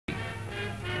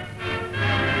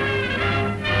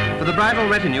For the bridal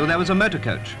retinue, there was a motor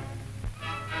coach.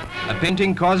 A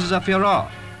painting causes a furore.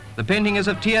 The painting is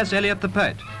of T.S. Eliot, the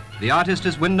poet. The artist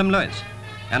is Wyndham Lewis.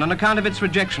 And on account of its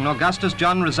rejection, Augustus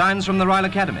John resigns from the Royal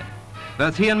Academy.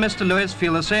 Both he and Mr. Lewis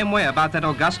feel the same way about that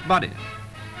august body.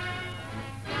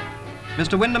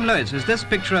 Mr. Wyndham Lewis, is this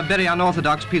picture a very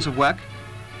unorthodox piece of work?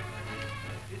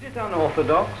 Is it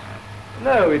unorthodox?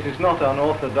 No, it is not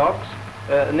unorthodox.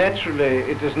 Naturally,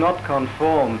 it does not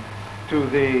conform to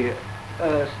the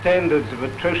standards of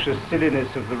atrocious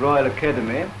silliness of the Royal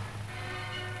Academy.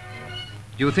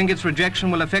 Do you think its rejection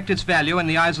will affect its value in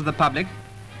the eyes of the public?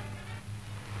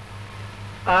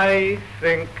 I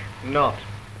think not.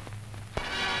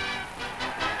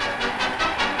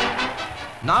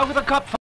 Now for the cup.